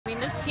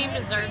this team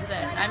deserves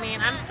it. I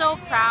mean, I'm so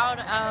proud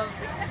of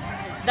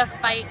the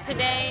fight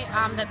today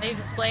that they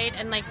displayed,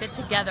 and like the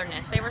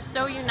togetherness. They were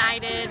so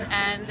united,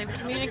 and the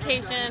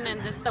communication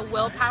and just the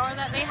willpower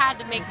that they had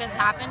to make this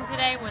happen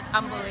today was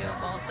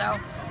unbelievable. So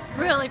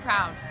really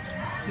proud.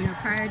 You know,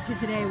 prior to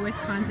today,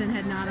 Wisconsin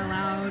had not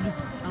allowed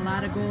a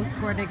lot of goals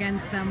scored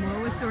against them.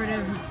 What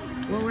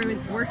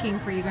was working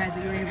for you guys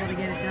that you were able to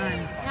get it done?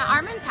 Yeah,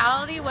 our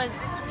mentality was,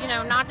 you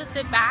know, not to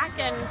sit back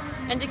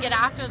and to get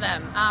after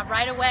them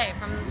right away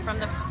from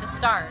the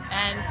start,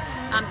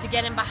 and to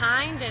get in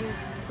behind and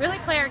really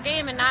play our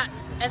game and not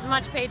as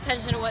much pay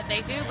attention to what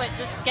they do, but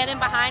just get in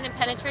behind and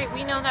penetrate.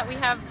 We know that we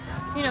have,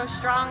 you know,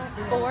 strong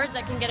forwards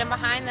that can get in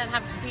behind, that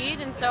have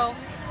speed, and so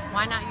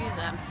why not use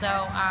them? So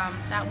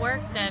that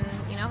worked, and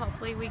you know,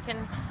 hopefully we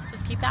can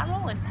just keep that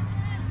rolling.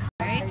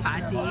 All right,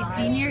 Tati,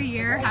 senior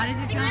year, how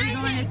does it feel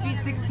to go into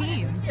Sweet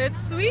 16?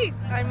 It's sweet.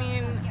 I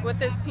mean, with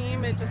this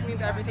team, it just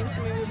means everything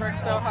to me. We've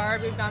worked so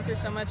hard. We've gone through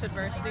so much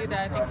adversity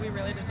that I think we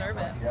really deserve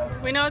it.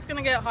 We know it's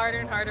going to get harder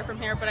and harder from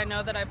here, but I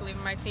know that I believe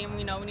in my team.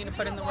 We know we need to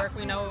put in the work.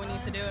 We know what we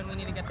need to do, and we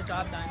need to get the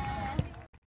job done.